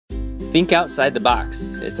Think outside the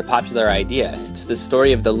box. It's a popular idea. It's the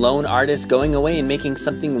story of the lone artist going away and making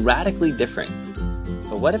something radically different.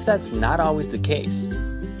 But what if that's not always the case?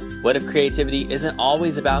 What if creativity isn't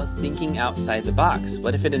always about thinking outside the box?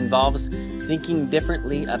 What if it involves thinking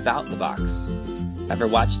differently about the box? Ever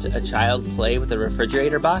watched a child play with a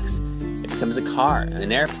refrigerator box? It becomes a car,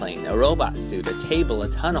 an airplane, a robot suit, a table, a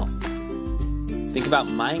tunnel. Think about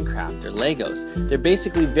Minecraft or Legos. They're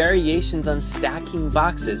basically variations on stacking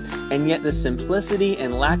boxes, and yet the simplicity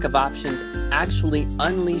and lack of options actually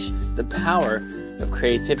unleash the power of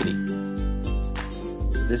creativity.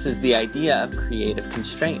 This is the idea of creative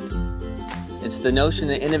constraint. It's the notion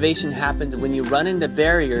that innovation happens when you run into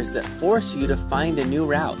barriers that force you to find a new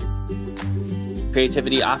route.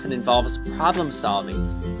 Creativity often involves problem solving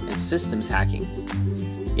and systems hacking.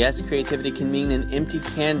 Yes, creativity can mean an empty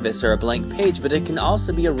canvas or a blank page, but it can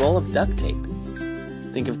also be a roll of duct tape.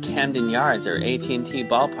 Think of Camden Yards or AT&T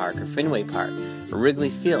Ballpark or Fenway Park or Wrigley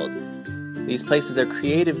Field. These places are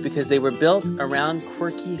creative because they were built around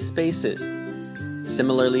quirky spaces.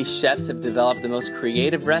 Similarly, chefs have developed the most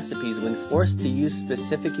creative recipes when forced to use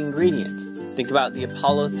specific ingredients. Think about the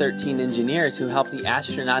Apollo 13 engineers who helped the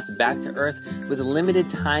astronauts back to Earth with limited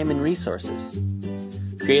time and resources.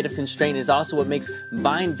 Creative constraint is also what makes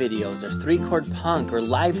Vine videos or three-chord punk or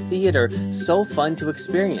live theater so fun to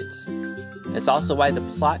experience. It's also why the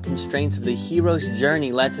plot constraints of the hero's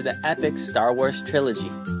journey led to the epic Star Wars trilogy.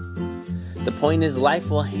 The point is,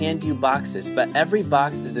 life will hand you boxes, but every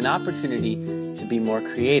box is an opportunity to be more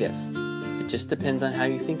creative. It just depends on how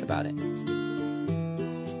you think about it.